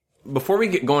before we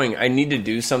get going, I need to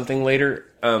do something later.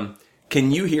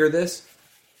 Can you hear this?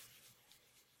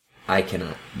 I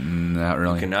cannot. Not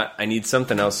really. You cannot. I need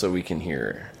something else so we can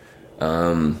hear.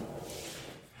 You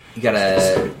got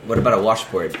a... What about a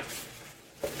washboard?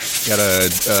 Got a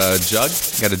jug?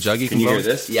 Got a jug you can Can you blow? hear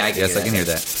this? Yeah, I can Yes, hear I can that. hear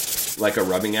that. Like a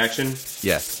rubbing action?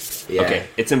 Yes. Yeah. Okay,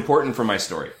 it's important for my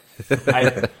story.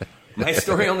 My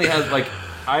story only has, like,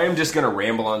 I am just going to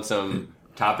ramble on some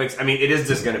topics. I mean, it is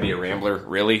just going to be a rambler,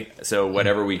 really. So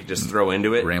whatever we just throw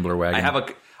into it. Rambler wagon.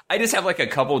 I just have like a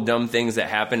couple dumb things that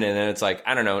happen, and then it's like,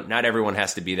 I don't know, not everyone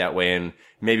has to be that way, and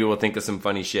maybe we'll think of some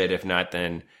funny shit. If not,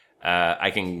 then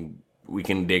we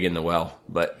can dig in the well.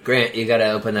 But Grant, you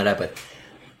gotta open that up with...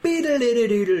 Lord,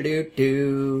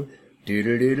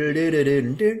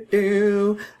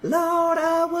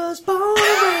 I was born.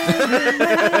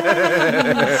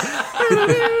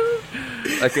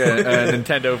 Like a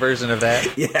Nintendo version of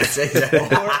that. Yes, exactly.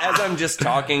 or as I'm just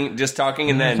talking, and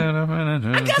then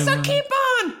I guess I'll keep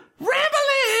on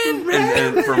rambling,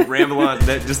 and from ramble on,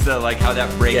 that just like how that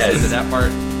breaks Yes. into that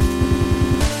part.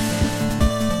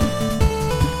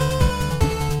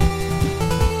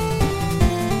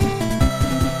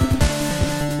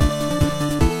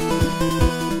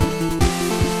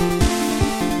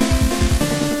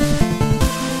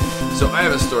 So I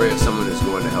have a story of someone who's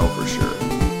going to hell for sure.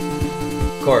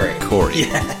 Corey.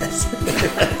 Yes.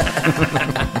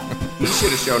 He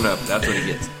should have shown up. That's what he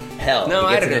gets. Hell. No,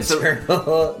 he I gets don't an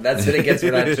eternal... That's what he gets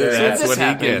for not showing up. That's what he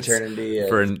happened? gets Eternity,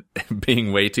 for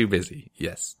being way too busy.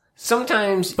 Yes.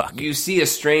 Sometimes you see a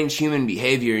strange human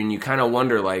behavior and you kind of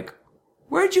wonder, like,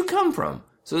 where'd you come from?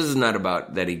 So this is not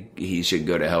about that he should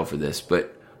go to hell for this,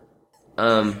 but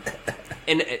and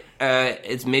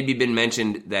it's maybe been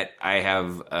mentioned that I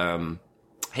have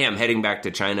hey, I'm heading back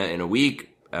to China in a week.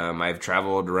 I've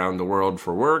traveled around the world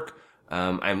for work.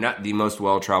 I'm not the most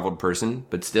well-traveled person,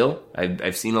 but still,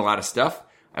 I've seen a lot of stuff.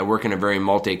 I work in a very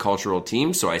multicultural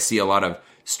team, so I see a lot of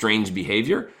strange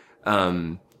behavior.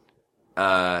 Not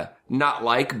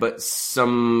like, but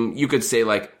some, you could say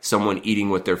like someone eating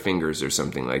with their fingers or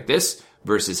something like this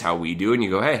versus how we do. And you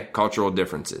go, hey, cultural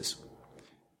differences.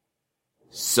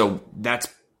 So that's,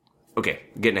 okay,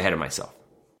 getting ahead of myself.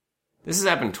 This has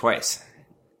happened twice.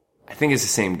 I think it's the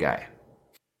same guy.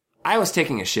 I was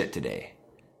taking a shit today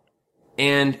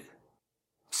and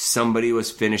somebody was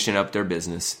finishing up their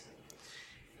business.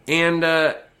 And,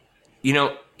 you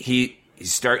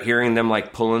start hearing them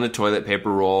like pulling the toilet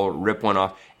paper roll, rip one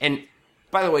off. And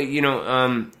by the way,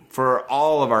 for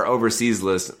all of our overseas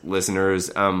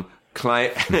listeners, I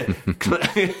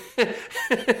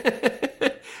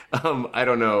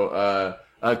don't know,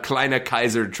 Kleine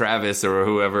Kaiser Travis or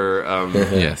whoever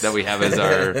Yes. that we have as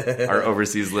our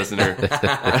overseas listener.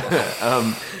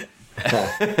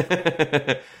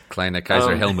 Kleine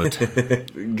Kaiser Helmut.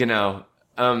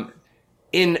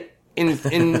 In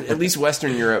at least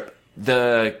Western Europe,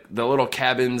 the little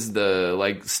cabins, the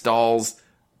like stalls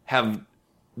have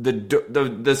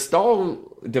the stall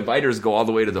dividers go all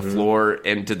the way to the floor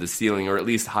and to the ceiling, or at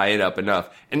least high it up enough,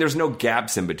 and there's no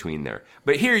gaps in between there.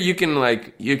 But here you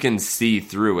can see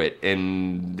through it,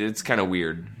 and it's kind of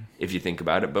weird if you think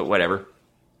about it, but whatever.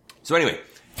 So anyway,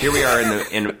 here we are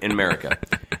in America.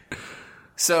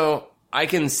 So I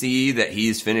can see that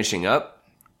he's finishing up,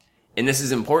 and this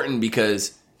is important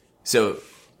because so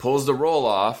pulls the roll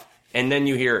off, and then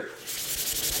you hear.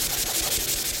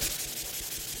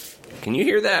 Can you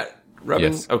hear that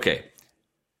rubbing? Yes. Okay.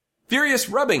 Furious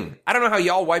rubbing. I don't know how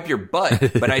y'all wipe your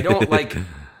butt, but I don't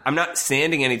I'm not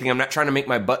sanding anything. I'm not trying to make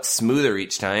my butt smoother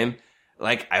each time.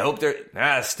 Like, I hope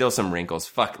still some wrinkles.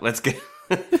 Fuck, let's get,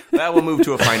 we'll move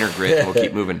to a finer grit and we'll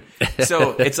keep moving.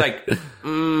 So it's like,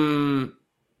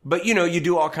 but you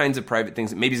do all kinds of private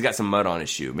things. Maybe he's got some mud on his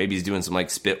shoe. Maybe he's doing some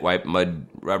like spit wipe, mud,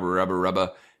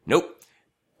 rubber. Nope.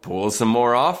 Pulls some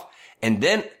more off. And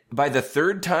then by the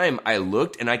third time I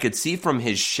looked and I could see from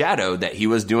his shadow that he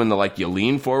was doing the you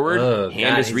lean forward,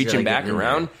 hand is reaching really back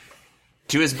around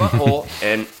to his butthole,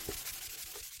 and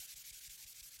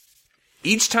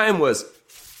each time was,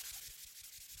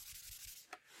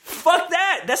 fuck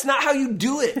that! That's not how you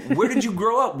do it! Where did you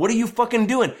grow up? What are you fucking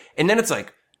doing? And then it's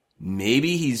like,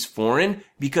 maybe he's foreign,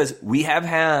 because we have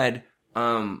had,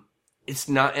 it's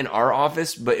not in our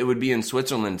office, but it would be in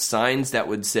Switzerland, signs that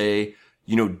would say,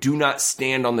 do not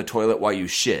stand on the toilet while you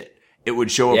shit. It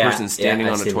would show a person standing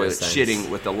on a toilet shitting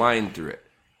with a line through it.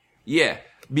 Yeah,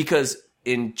 because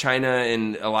in China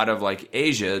and a lot of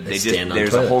Asia,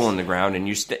 there's a hole in the ground and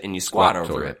you squat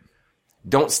over it.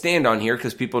 Don't stand on here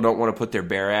because people don't want to put their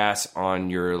bare ass on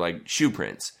your shoe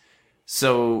prints.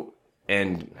 So,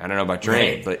 and I don't know about your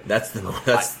aunt, but that's the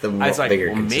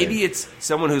bigger concern. Maybe it's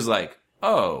someone who's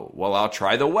oh, well, I'll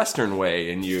try the Western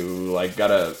way, and you like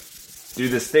gotta do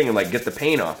this thing and like get the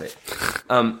paint off it.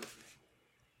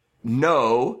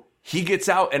 No, he gets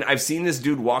out, and I've seen this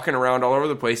dude walking around all over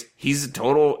the place. He's a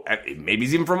total, maybe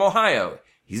he's even from Ohio.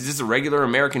 He's just a regular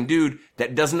American dude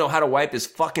that doesn't know how to wipe his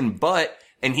fucking butt,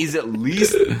 and he's at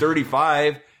least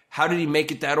 35. How did he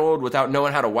make it that old without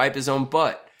knowing how to wipe his own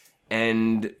butt?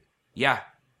 And yeah,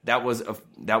 that was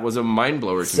a mind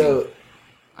blower to me.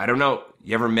 I don't know.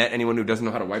 You ever met anyone who doesn't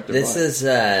know how to wipe their butt?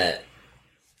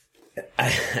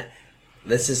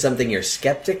 This is something you're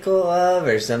skeptical of,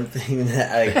 or something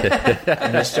that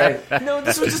I'm just trying. No,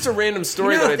 this was just a random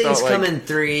story You know, that I things thought come like. in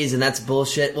threes, and that's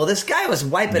bullshit. Well, this guy was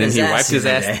wiping Then his he ass. wiped his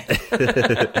the ass other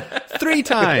day. 3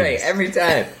 times. Right, every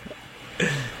time.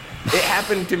 It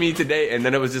happened to me today, and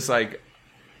then it was just like,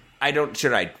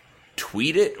 should I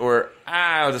tweet it, or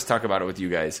I'll just talk about it with you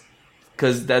guys,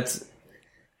 because that's.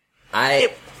 I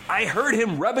heard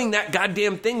him rubbing that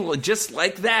goddamn thing just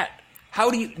like that. How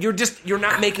do you? You're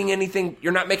not making anything.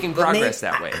 You're not making progress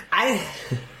that way.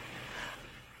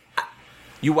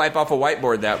 You wipe off a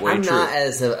whiteboard that way. I'm true. not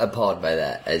as appalled by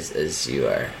that as you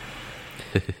are.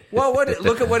 Well,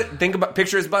 think about,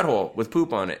 picture his butthole with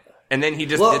poop on it. And then he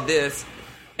just did this.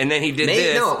 And then he did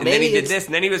this. And then he did this.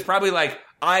 And then he was probably like,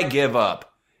 I give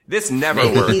up. This never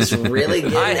works. He's really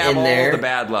getting I have in all there. the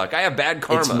bad luck. I have bad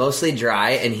karma. It's mostly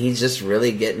dry, and he's just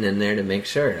really getting in there to make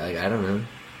sure. Like, I don't know.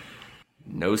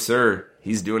 No, sir.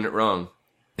 He's doing it wrong.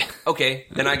 Okay,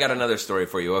 then I got another story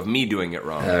for you of me doing it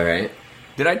wrong. All right.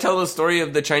 Did I tell the story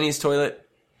of the Chinese toilet?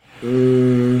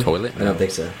 Toilet? I don't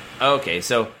think so. Okay,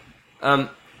 so I'm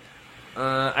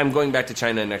going back to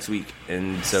China next week,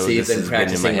 and so you've this been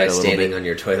has been in my practicing by head a little standing bit. on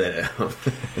your toilet at home.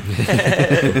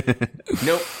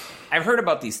 Nope. I've heard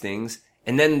about these things,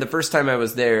 and then the first time I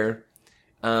was there,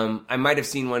 I might have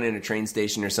seen one in a train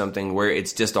station or something where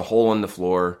it's just a hole in the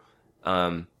floor,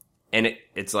 and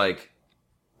it's like,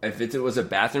 if it was a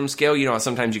bathroom scale, you know,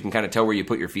 sometimes you can kind of tell where you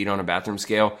put your feet on a bathroom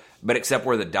scale, but except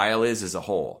where the dial is a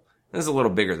hole. This is a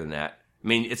little bigger than that. I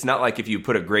mean, it's not like if you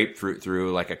put a grapefruit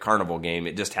through like a carnival game,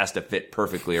 it just has to fit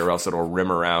perfectly or else it'll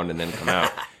rim around and then come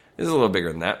out. This is a little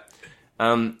bigger than that.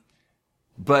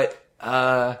 But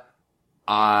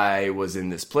I was in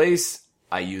this place.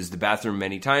 I used the bathroom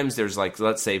many times. There's like,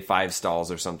 let's say 5 stalls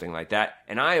or something like that.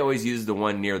 And I always use the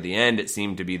one near the end. It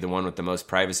seemed to be the one with the most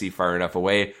privacy, far enough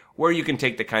away where you can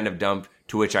take the kind of dump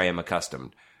to which I am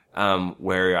accustomed,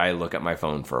 where I look at my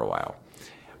phone for a while.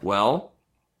 Well,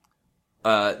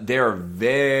 they're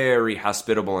very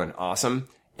hospitable and awesome,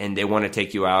 and they want to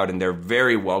take you out, and they're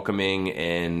very welcoming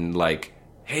and like,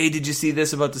 hey, did you see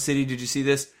this about the city? Did you see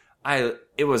this?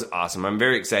 It was awesome. I'm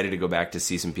very excited to go back to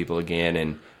see some people again,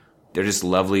 and they're just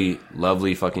lovely,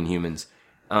 lovely fucking humans.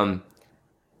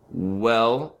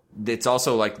 Well, it's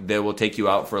also like they will take you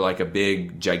out for like a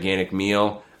big, gigantic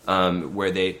meal,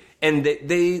 where they want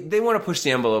to push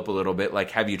the envelope a little bit,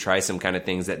 like have you try some kind of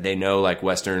things that they know like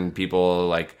Western people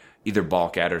like either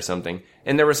balk at or something.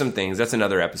 And there were some things, that's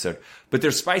another episode. But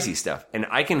there's spicy stuff, and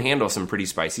I can handle some pretty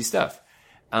spicy stuff.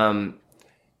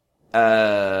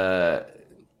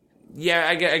 Yeah,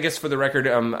 I guess for the record,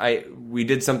 we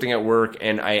did something at work,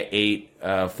 and I ate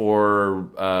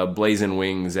 4 blazing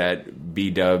wings at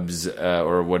B-Dubs,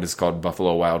 or what is called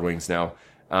Buffalo Wild Wings now.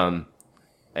 I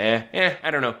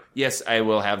don't know. Yes, I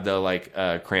will have the like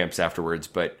cramps afterwards,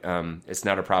 but it's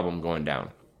not a problem going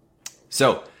down.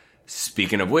 So,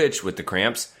 speaking of which, with the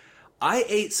cramps, I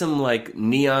ate some like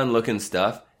neon-looking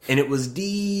stuff, and it was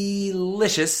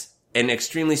delicious and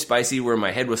extremely spicy, where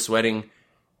my head was sweating.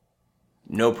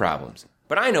 No problems.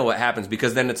 But I know what happens,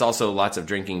 because then it's also lots of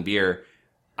drinking beer.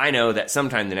 I know that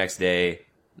sometime the next day,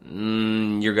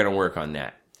 you're going to work on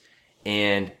that.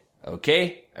 And,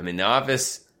 okay, I'm in the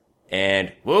office,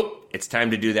 and whoop, it's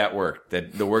time to do that work.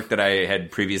 The work that I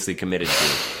had previously committed to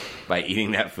by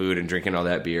eating that food and drinking all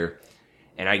that beer.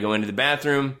 And I go into the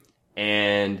bathroom,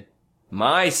 and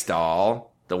my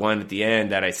stall, the one at the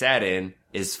end that I sat in,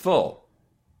 is full.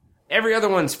 Every other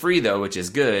one's free, though, which is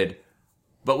good.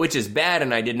 But which is bad,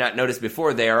 and I did not notice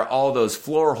before, they are all those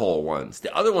floor hole ones.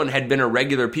 The other one had been a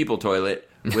regular people toilet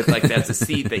with, like, that's a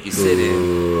seat that you sit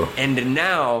in. And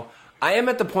now, I am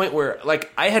at the point where,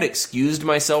 like, I had excused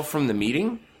myself from the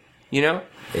meeting, you know?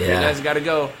 Yeah. You guys gotta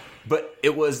go. But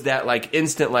it was that, like,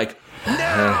 instant, like,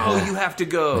 now you have to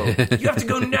go. You have to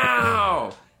go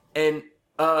now. And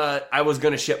I was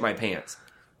gonna shit my pants.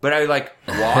 But I, like,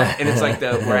 walk, and it's like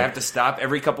where I have to stop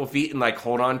every couple feet and, like,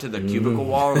 hold on to the cubicle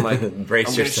wall and, like, Brace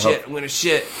I'm gonna yourself. shit, I'm gonna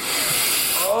shit.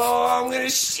 Oh, I'm gonna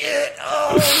shit.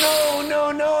 Oh,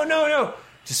 no.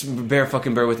 Just bear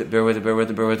with it.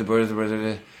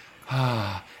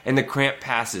 And the cramp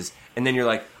passes. And then you're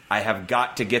like, I have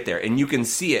got to get there. And you can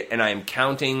see it, and I am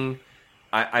counting.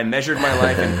 I measured my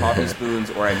life in coffee spoons,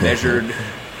 or I measured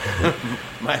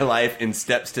my life in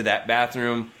steps to that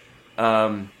bathroom.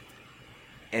 And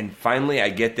finally I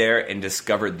get there and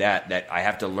discovered that I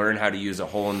have to learn how to use a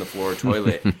hole-in-the-floor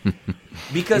toilet.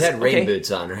 Because you had rain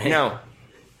boots on, right? Now,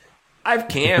 I've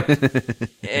camped,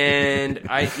 and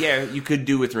you could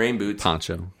do with rain boots.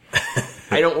 Poncho.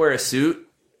 I don't wear a suit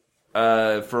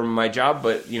for my job,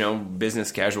 but,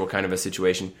 business casual kind of a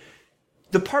situation.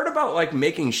 The part about, like,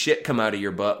 making shit come out of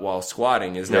your butt while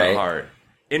squatting is not hard.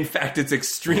 In fact, it's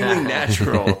extremely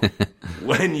natural.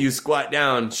 When you squat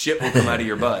down, shit will come out of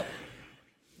your butt.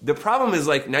 The problem is,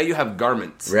 like, now you have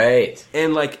garments. Right.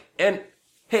 And,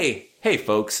 hey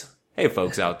folks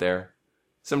out there.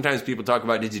 Sometimes people talk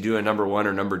about, did you do a number 1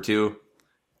 or number 2?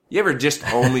 You ever just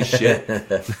only shit?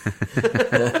 Send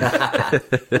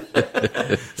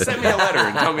me a letter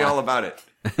and tell me all about it.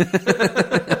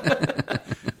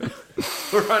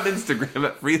 We're on Instagram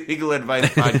at Free Legal Advice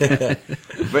Podcast.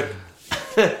 But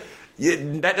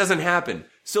that doesn't happen.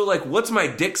 So, like, what's my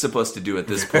dick supposed to do at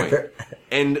this point?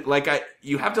 And, like,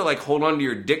 you have to, like, hold on to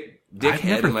your dick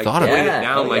head and, like, weight it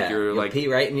down like you're, like... pee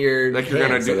right in your like you're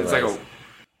going to do... It's like a...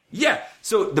 Yeah.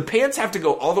 So, the pants have to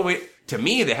go all the way... To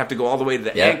me, they have to go all the way to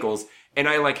the ankles. And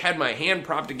I, like, had my hand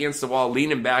propped against the wall,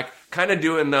 leaning back, kind of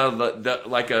doing the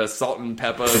like a salt and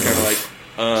pepper, kind of like...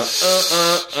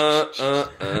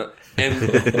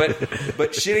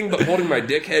 But shitting, but holding my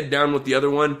dick head down with the other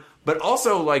one. But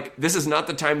also, like, this is not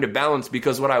the time to balance,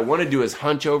 because what I want to do is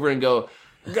hunch over and go,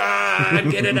 God,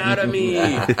 get it out of me,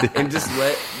 and just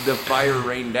let the fire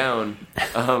rain down.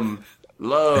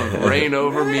 Love, rain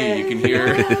over me. You can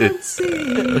hear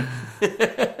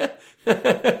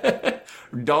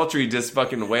Daltrey just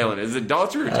fucking wailing. Is it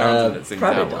Daltrey or Townsend that sings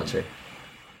probably that one? Daltrey.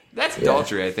 That's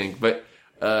Daltrey, I think. But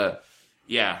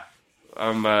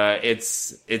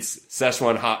it's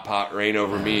Szechuan hot pot, rain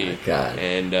over me. God.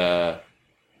 And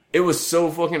it was so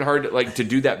fucking hard to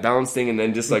do that balance thing, and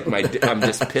then just like I'm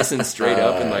just pissing straight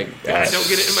up and like, God, don't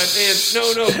get it in my pants.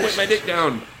 No, put my dick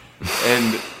down.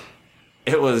 And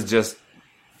it was just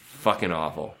fucking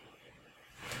awful.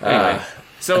 Anyway,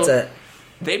 so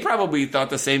they probably thought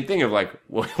the same thing of like,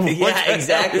 what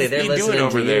exactly. They're listening doing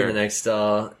over to you there in the next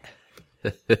stall.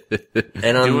 And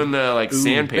doing the like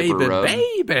sandpaper rub.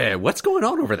 Baby, what's going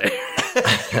on over there?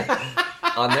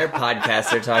 On their podcast,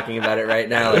 they're talking about it right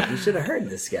now. Like, you should have heard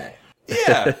this guy.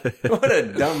 Yeah, what a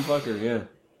dumb fucker.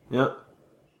 Yeah.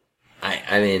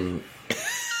 I mean,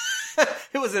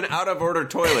 it was an out of order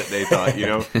toilet. They thought,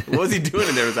 what was he doing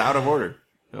in there? It was out of order.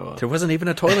 Oh. There wasn't even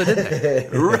a toilet in there.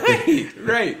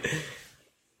 Right.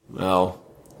 Well,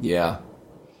 yeah.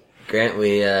 Grant,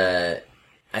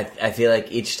 I feel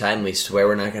like each time we swear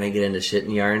we're not going to get into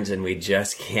shitting yarns, and we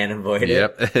just can't avoid it.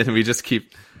 Yep, and we just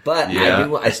keep... But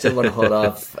I still want to hold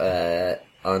off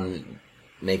on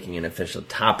making an official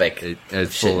topic of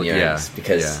shitting yarns,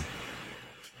 because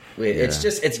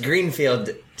it's Greenfield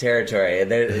territory.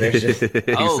 There's just...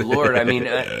 Oh, Lord, I mean,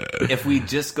 if we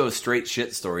just go straight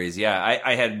shit stories,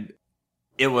 I had...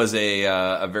 It was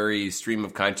a very stream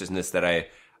of consciousness that I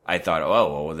thought,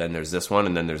 oh, well, then there's this one,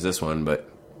 and then there's this one, but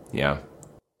yeah.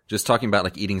 Just talking about,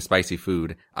 like, eating spicy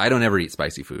food. I don't ever eat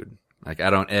spicy food. Like, I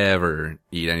don't ever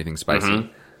eat anything spicy.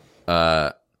 Mm-hmm.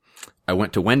 I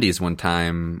went to Wendy's one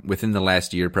time within the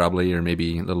last year, probably, or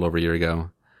maybe a little over a year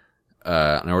ago.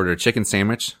 And I ordered a chicken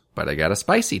sandwich, but I got a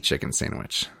spicy chicken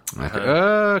sandwich. I thought,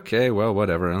 okay, well,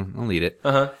 whatever. I'll eat it.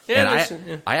 Yeah,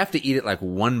 and I have to eat it like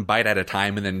one bite at a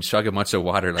time and then chug a bunch of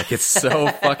water. Like, it's so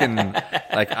fucking,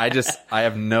 like, I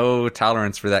have no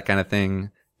tolerance for that kind of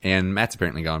thing. And Matt's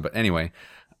apparently gone. But anyway,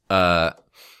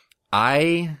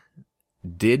 I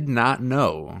did not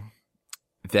know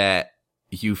that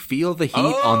you feel the heat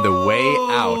on the way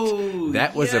out.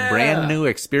 That was a brand new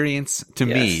experience to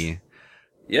me.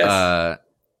 Yes.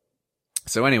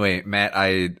 So anyway, Matt,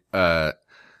 I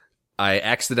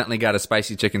accidentally got a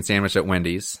spicy chicken sandwich at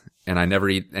Wendy's, and I never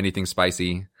eat anything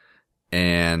spicy.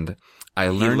 And I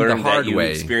learned the hard way.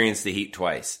 You experienced the heat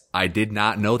twice. I did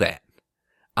not know that.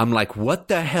 I'm like, what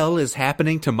the hell is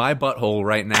happening to my butthole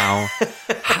right now?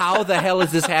 How the hell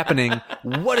is this happening?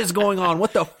 What is going on?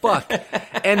 What the fuck?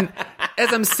 And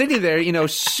as I'm sitting there,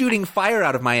 shooting fire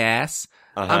out of my ass,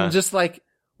 I'm just like,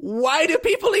 why do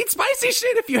people eat spicy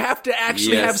shit if you have to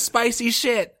actually have spicy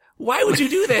shit? Why would you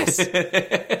do this?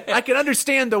 I can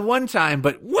understand the one time,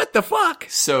 but what the fuck?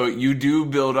 So you do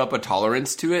build up a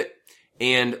tolerance to it.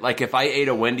 And like if I ate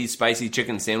a Wendy's spicy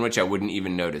chicken sandwich, I wouldn't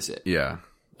even notice it. Yeah.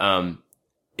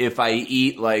 If I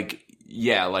eat like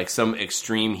some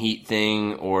extreme heat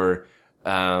thing, or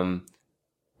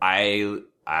I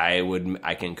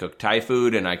I can cook Thai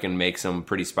food and I can make some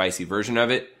pretty spicy version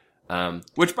of it.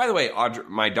 Which, by the way,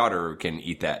 my daughter can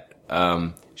eat that.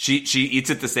 She eats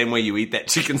it the same way you eat that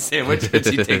chicken sandwich, and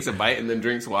she takes a bite and then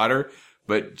drinks water,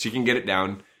 but she can get it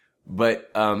down. But,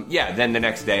 yeah, then the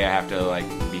next day I have to, like,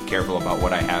 be careful about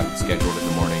what I have scheduled in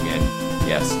the morning, and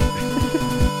yes.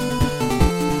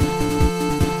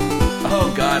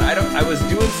 Oh, God, I was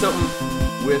doing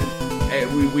something with,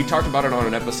 we talked about it on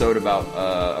an episode about,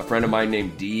 a friend of mine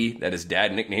named D, that his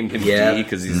dad nicknamed him D,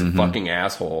 because he's a fucking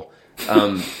asshole.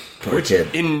 Poor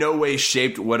kid. In no way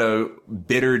shaped what a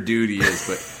bitter dude he is,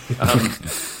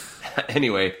 but,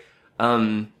 anyway,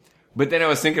 but then I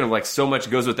was thinking of, like, so much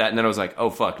goes with that, and then I was like, oh,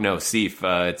 fuck, no, Seif,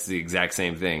 it's the exact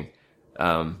same thing.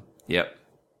 Yep.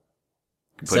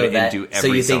 So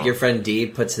you think your friend D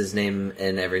puts his name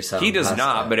in every song? He does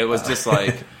not, but it was just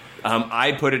like,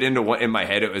 I put it in my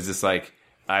head, it was just like,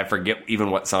 I forget even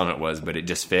what song it was, but it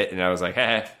just fit, and I was like,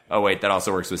 hey, oh wait, that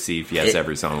also works with Seif. Yes,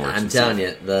 every song works with Seif. I'm telling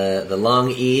you, the long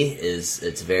E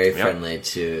it's very friendly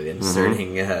to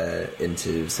inserting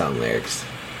into song lyrics.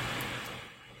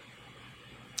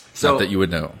 So, not that you would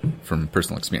know from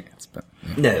personal experience, but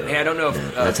no. Hey, I don't know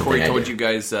if Corey told you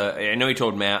guys. I know he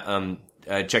told Matt.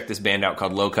 Check this band out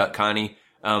called Low Cut Connie.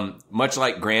 Much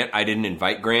like Grant, I didn't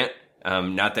invite Grant.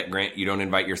 Not that Grant, you don't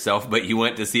invite yourself, but you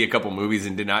went to see a couple movies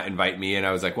and did not invite me, and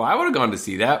I was like, well, I would have gone to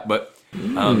see that, but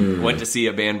went to see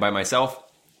a band by myself.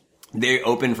 They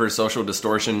opened for Social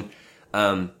Distortion.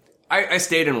 I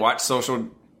stayed and watched Social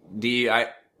D. I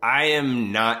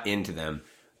am not into them.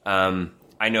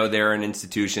 I know they're an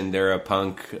institution. They're a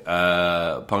punk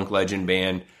legend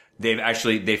band.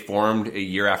 They formed a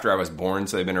year after I was born,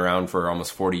 so they've been around for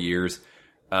almost 40 years.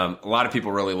 A lot of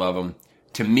people really love them.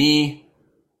 To me,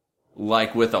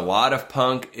 like with a lot of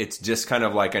punk, it's just kind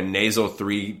of like a nasal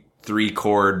three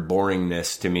chord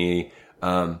boringness to me.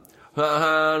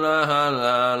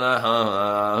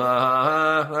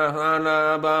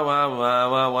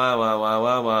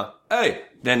 Hey,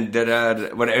 then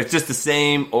it's just the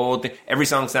same old thing. Every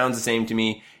song sounds the same to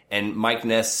me, and Mike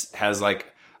Ness has like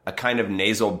a kind of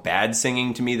nasal bad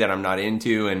singing to me that I'm not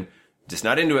into, and just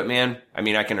not into it, man. I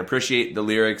mean, I can appreciate the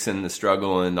lyrics and the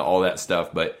struggle and all that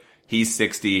stuff, but he's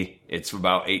 60. It's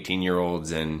about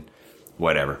 18-year-olds and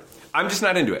whatever. I'm just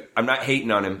not into it. I'm not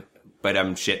hating on him, but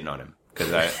I'm shitting on him.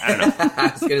 Because I don't know.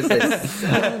 I was going to say,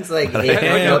 sounds like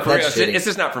it's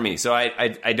just not for me. So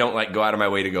I don't like go out of my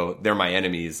way to go, they're my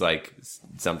enemies, like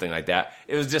something like that.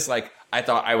 It was just like, I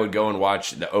thought I would go and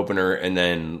watch the opener and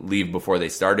then leave before they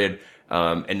started.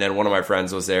 And then one of my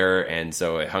friends was there, and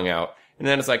so I hung out. And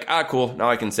then it's like, cool. Now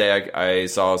I can say I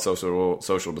saw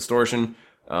Social Distortion.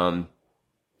 And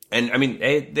I mean,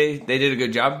 they did a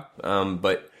good job.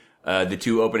 But the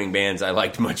two opening bands I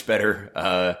liked much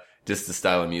better, just the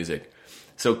style of music.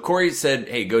 So Corey said,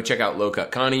 hey, go check out Low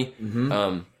Cut Connie.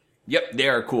 Mm-hmm. Yep, they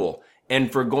are cool.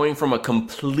 And for going from a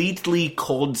completely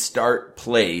cold start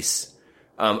place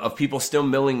of people still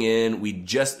milling in, we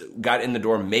just got in the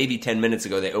door maybe 10 minutes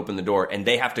ago. They opened the door, and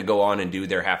they have to go on and do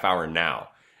their half hour now.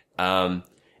 And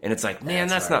it's like, man,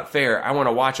 that's not fair. I want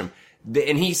to watch them.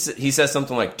 And he says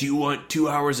something like, do you want 2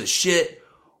 hours of shit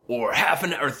or half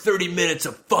an hour, 30 minutes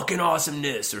of fucking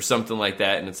awesomeness or something like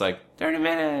that? And it's like, 30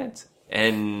 minutes.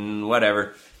 And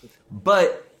whatever.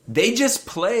 But they just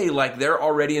play like they're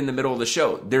already in the middle of the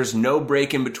show. There's no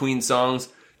break in between songs.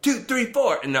 2, 3,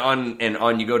 4. And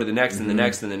on you go to the next and the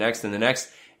next and the next and the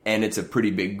next. And it's a pretty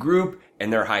big group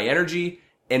and they're high energy.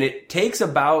 And it takes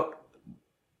about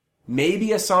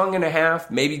maybe a song and a half,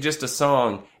 maybe just a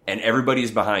song, and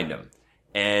everybody's behind them.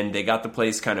 And they got the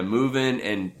place kind of moving,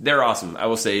 and they're awesome. I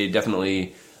will say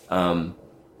definitely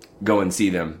go and see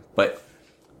them. But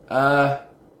I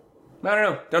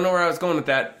don't know where I was going with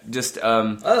that. Just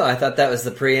I thought that was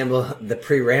the preamble.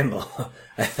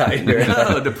 I thought you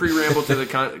were the pre-ramble to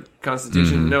the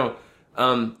Constitution. No,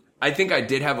 I think I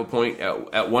did have a point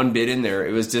at one bit in there.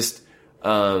 It was just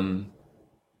something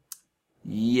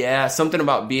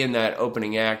about being that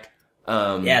opening act.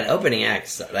 The opening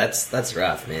act. That's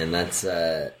rough, man. That's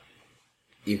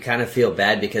you kind of feel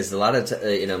bad because a lot of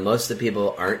most of the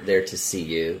people aren't there to see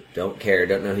you, don't care,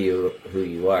 don't know who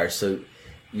you are, so.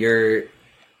 You're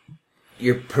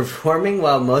performing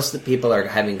while most of the people are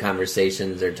having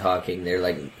conversations or talking. They're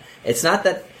like, it's not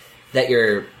that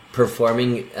you're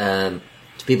performing to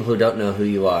people who don't know who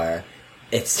you are.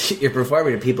 It's you're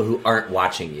performing to people who aren't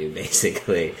watching you,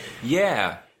 basically.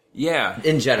 Yeah.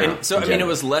 In general. And so I mean, it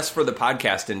was less for the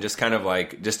podcast and just kind of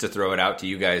like just to throw it out to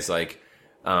you guys. Like,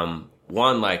 one,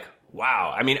 like,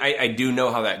 wow. I mean, I do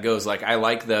know how that goes. Like, I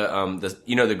like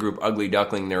the group Ugly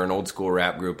Duckling. They're an old school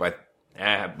rap group.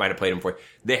 I might have played them for you.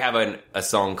 They have a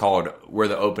song called "We're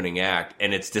the Opening Act,"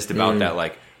 and it's just about that.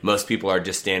 Like most people are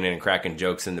just standing and cracking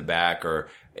jokes in the back, or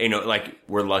like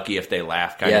we're lucky if they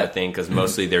laugh kind of a thing, because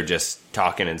mostly they're just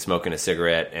talking and smoking a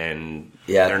cigarette, and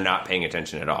they're not paying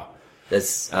attention at all.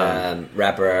 This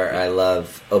rapper I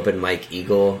love, Open Mike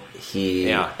Eagle.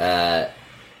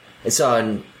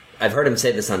 I've heard him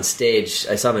say this on stage.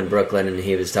 I saw him in Brooklyn, and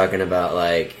he was talking about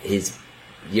like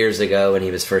years ago when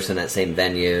he was first in that same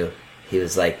venue. He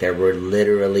was like, there were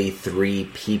literally 3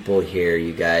 people here,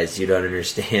 you guys. You don't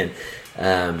understand.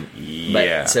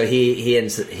 But so he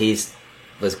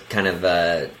was kind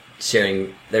of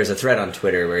sharing. There's a thread on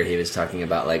Twitter where he was talking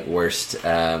about like worst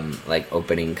like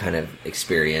opening kind of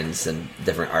experience, and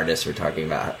different artists were talking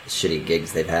about shitty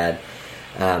gigs they've had.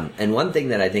 And one thing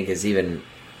that I think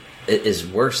is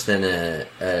worse than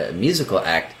a musical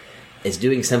act is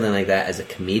doing something like that as a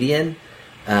comedian,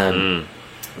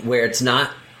 where it's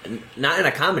not in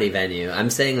a comedy venue. I'm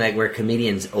saying like where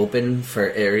comedians open for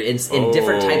in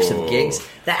different types of gigs.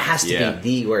 That has to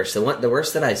be the worst. The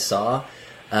worst that I saw.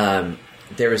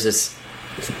 There was this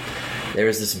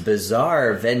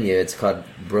bizarre venue. It's called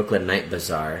Brooklyn Night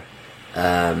Bazaar.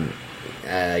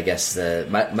 I guess the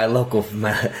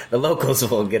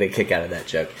locals will get a kick out of that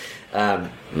joke.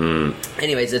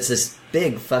 Anyways, it's this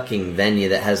big fucking venue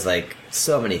that has like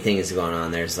so many things going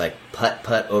on. There's like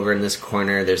putt over in this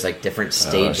corner. There's like different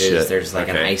stages. There's like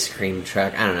an ice cream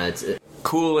truck. I don't know. It's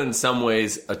cool in some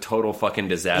ways, a total fucking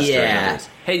disaster. Yeah.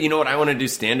 Hey, you know what I want to do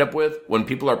stand up with? When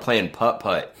people are playing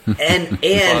putt. And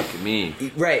fuck me.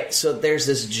 Right. So there's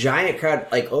this giant crowd.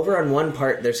 Like over on one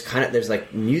part, there's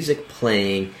like music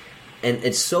playing, and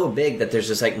it's so big that there's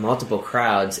just like multiple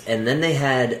crowds. And then they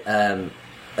had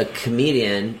a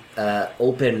comedian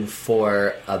open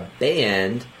for a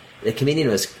band. The comedian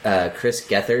was Chris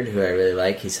Gethard, who I really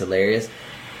like. He's hilarious.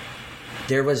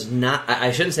 There was not...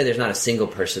 I shouldn't say there's not a single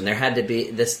person. There had to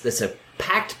be... This a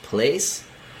packed place.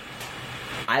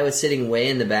 I was sitting way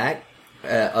in the back,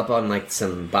 up on like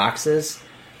some boxes.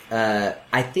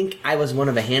 I think I was one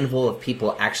of a handful of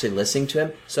people actually listening to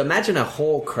him. So imagine a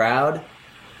whole crowd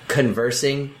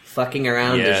conversing, fucking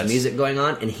around. Yes. There's music going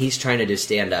on, and he's trying to do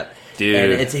stand-up.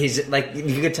 Dude. And he's like,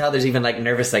 you could tell there's even like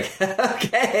nervous, like,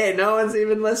 okay, no one's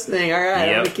even listening. All right,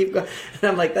 I'm gonna keep going. And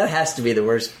I'm like, that has to be the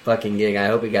worst fucking gig. I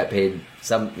hope he got paid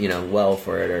well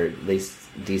for it, or at least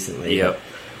decently. Yep.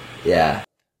 Yeah.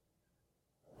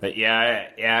 But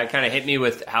it kind of hit me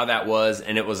with how that was,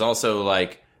 and it was also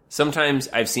like sometimes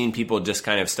I've seen people just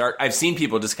kind of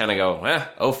go,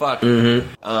 oh fuck.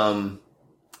 Mm-hmm.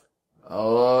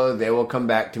 They will come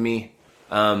back to me.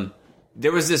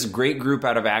 There was this great group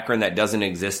out of Akron that doesn't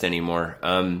exist anymore.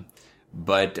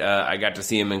 But I got to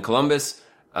see him in Columbus.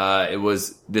 It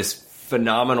was this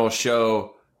phenomenal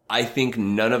show. I think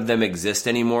none of them exist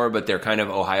anymore, but they're kind of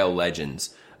Ohio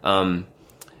legends. For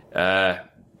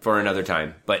another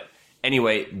time. But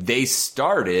anyway, they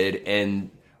started,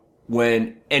 and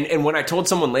when I told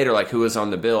someone later, like, who was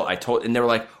on the bill, and they were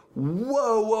like,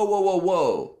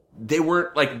 whoa. They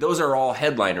weren't like, those are all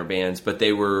headliner bands, but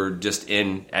they were just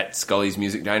at Scully's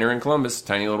Music Diner in Columbus,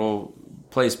 tiny little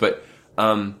place. But,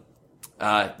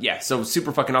 so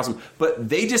super fucking awesome. But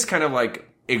they just kind of like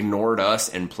ignored us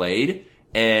and played,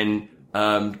 and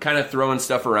kind of throwing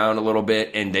stuff around a little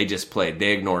bit, and they just played.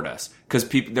 They ignored us. Because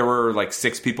there were like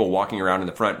 6 people walking around in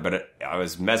the front, but I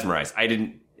was mesmerized.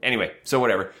 Anyway, so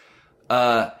whatever.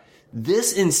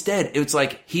 This instead, it's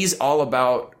like he's all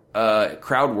about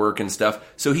crowd work and stuff.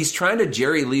 So he's trying to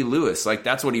Jerry Lee Lewis. Like,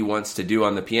 that's what he wants to do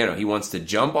on the piano. He wants to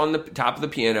jump on the top of the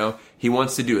piano. He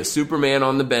wants to do a Superman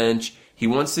on the bench. He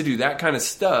wants to do that kind of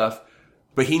stuff,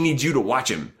 but he needs you to watch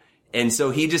him. And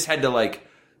so he just had to like,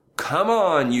 come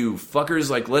on, you fuckers,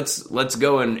 like, let's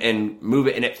go and move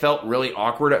it. And it felt really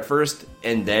awkward at first,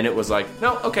 and then it was like,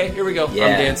 no, okay, here we go. Yeah.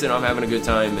 I'm dancing, I'm having a good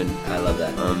time. And I love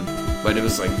that. But it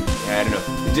was like, I don't know,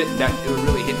 it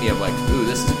really hit me of like, ooh,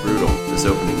 this is brutal, this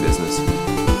opening business.